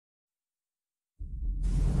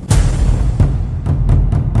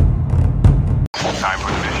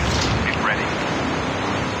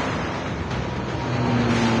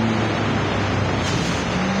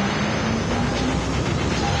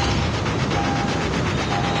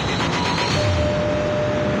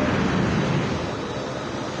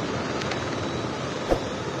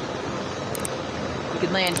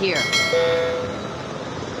should land here.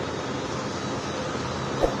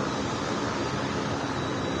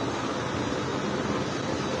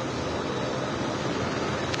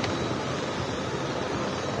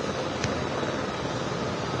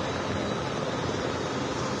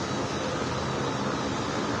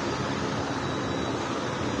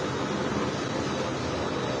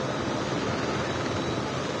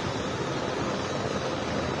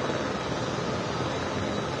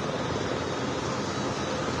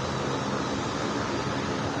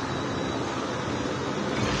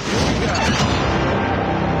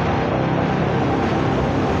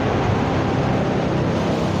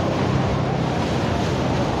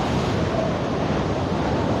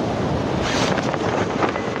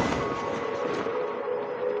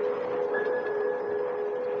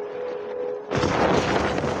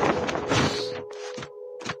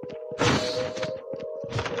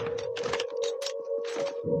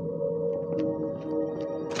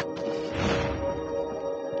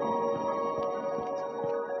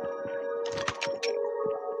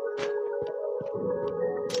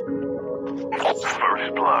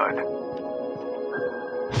 First blood.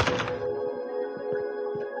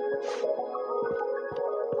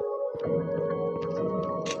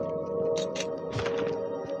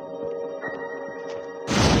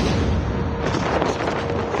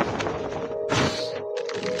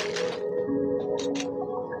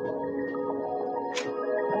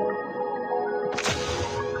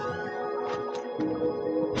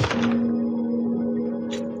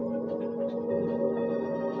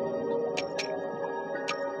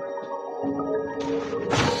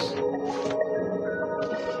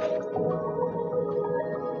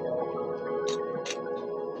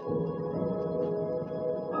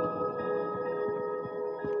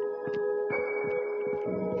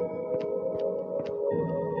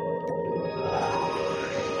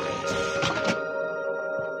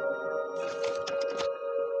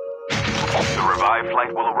 The revived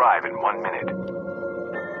flight will arrive in 1 minute.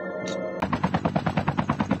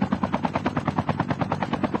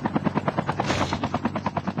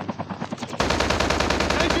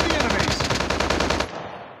 Engaging the enemies!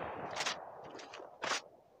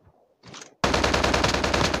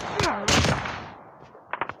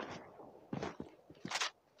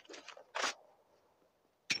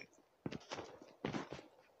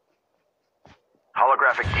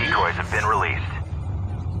 Holographic decoys have been released.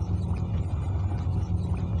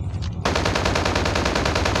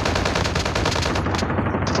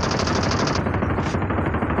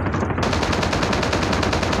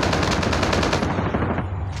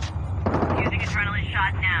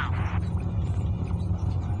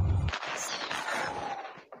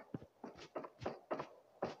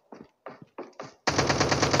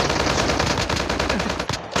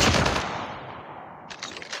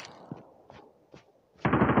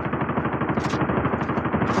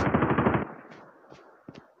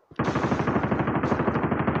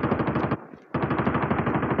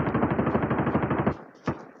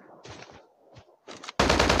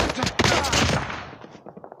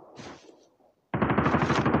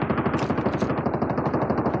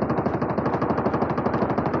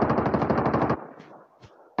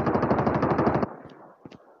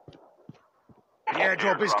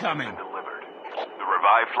 Airdrop is coming. Delivered. The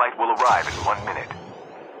revived flight will arrive in 1 minute.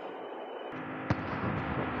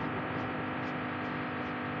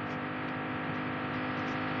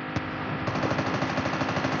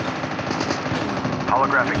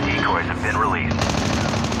 Holographic decoys have been released.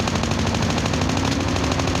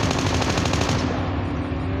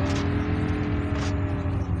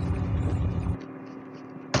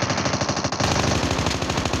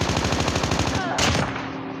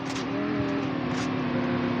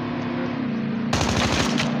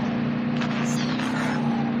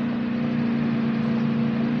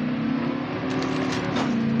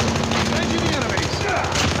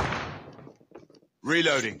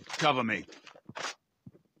 Reloading. Cover me.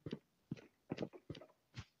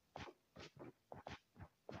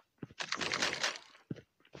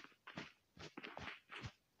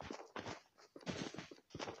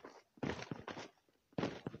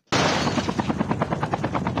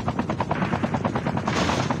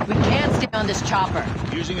 We can't stay on this chopper.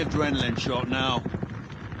 Using adrenaline shot now.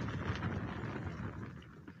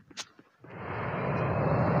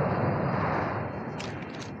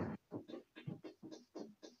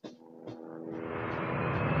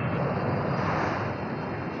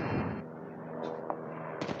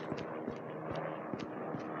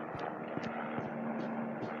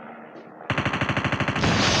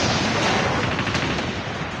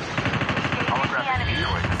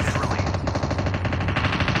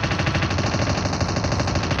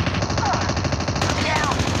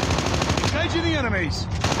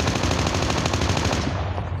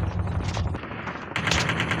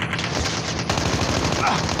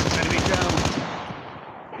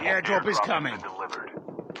 Airdrop is coming. Delivered.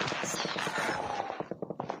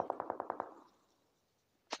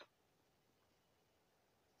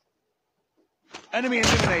 Enemy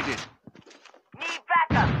eliminated. Need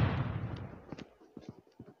backup.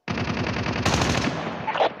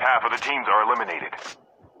 Half of the teams are eliminated.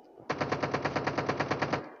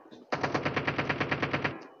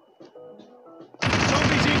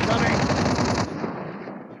 Zombies incoming.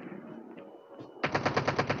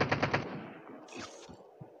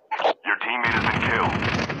 Your teammate has been killed.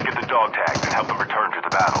 Get the dog tags and help them return to the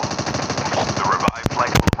battle. The revived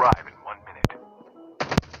flight will arrive in 1 minute.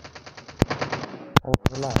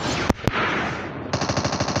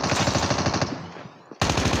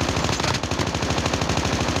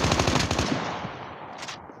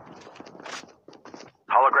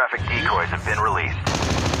 Holographic decoys have been released.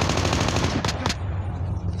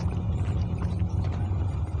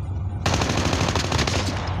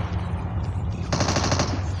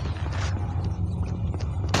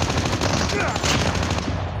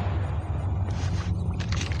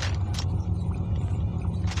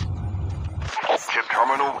 Chip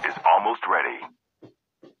terminal is almost ready.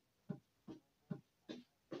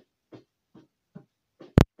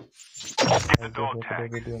 Get the dog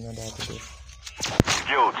tag.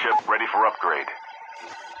 Skill chip ready for upgrade.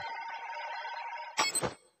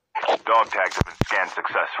 Dog tags have been scanned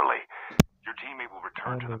successfully. Your teammate will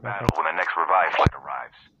return to the battle when the next revive flight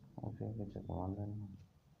arrives.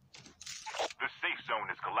 The safe zone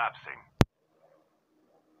is collapsing.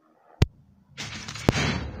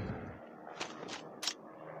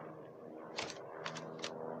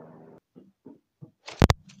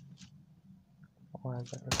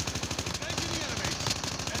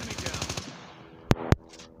 Enemy down.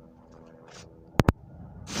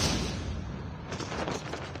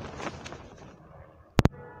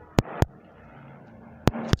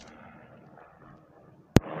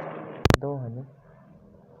 Drone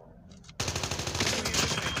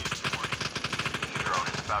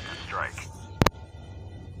is about to strike.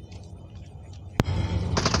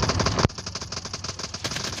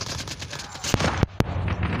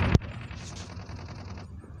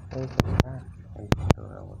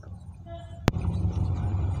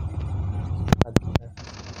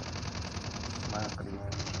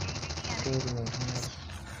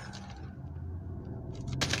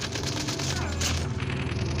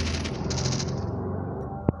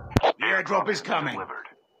 The airdrop is coming. Delivered.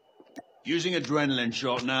 Using adrenaline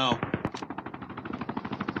shot now.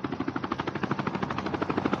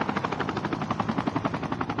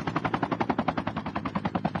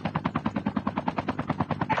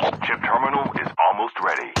 Chip terminal is almost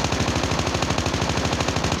ready.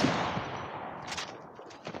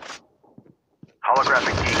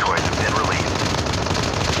 Holographic decoys have been released.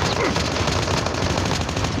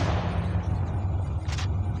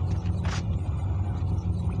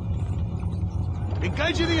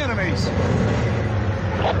 Engaging the enemies.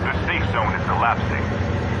 The safe zone is collapsing.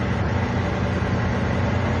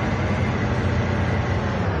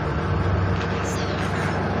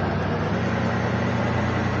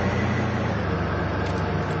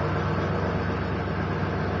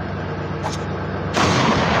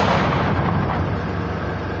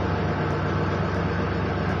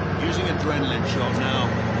 Using adrenaline shot now.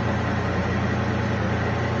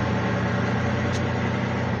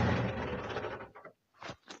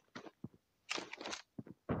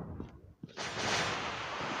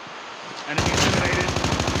 Enemy eliminated.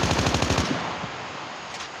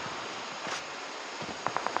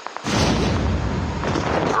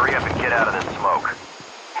 Hurry up and get out of this smoke.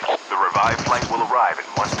 The revived flight will arrive in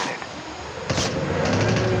 1 minute.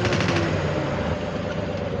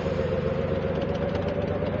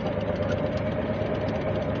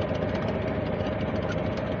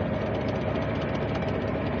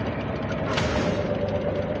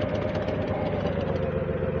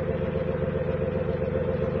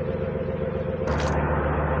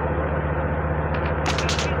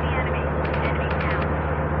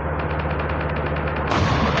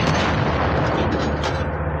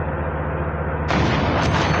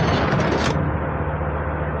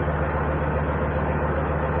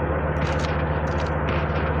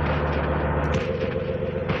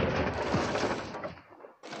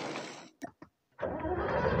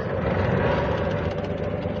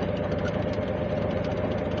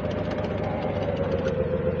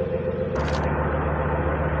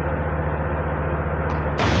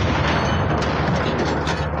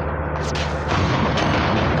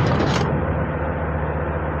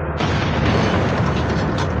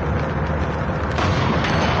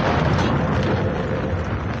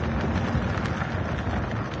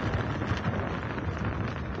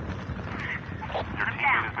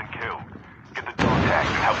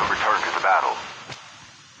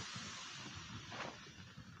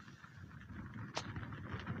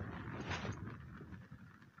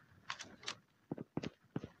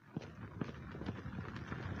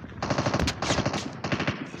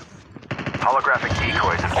 Holographic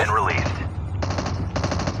decoys have been released.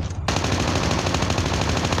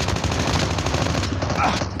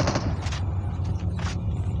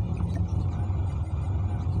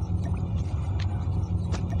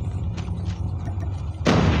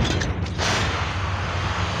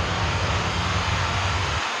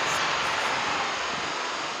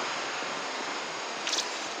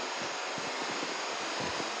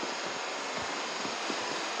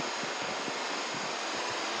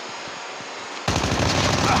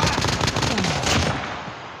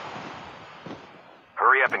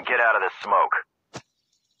 Hurry up and get out of this smoke.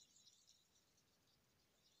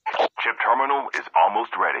 Chip terminal is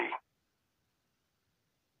almost ready.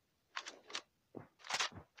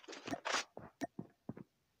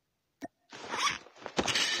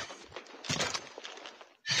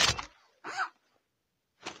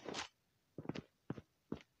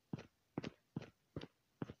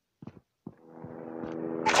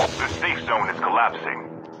 The safe zone is collapsing.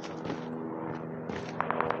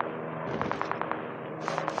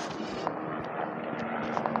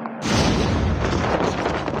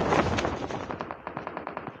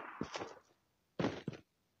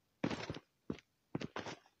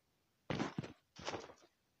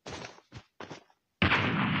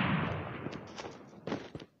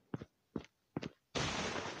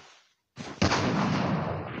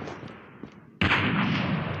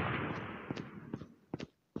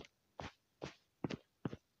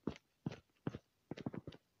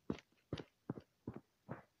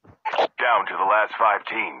 Down to the last 5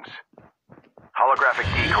 teams. Holographic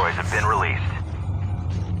decoys have been released.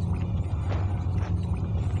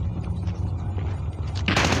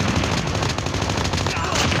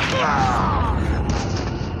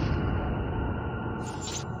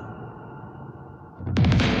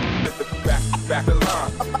 Back the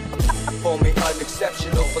line. For me,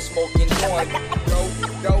 unexceptional for smoking joint.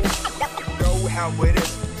 Go how it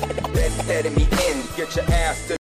is. Letting me in. Get your ass to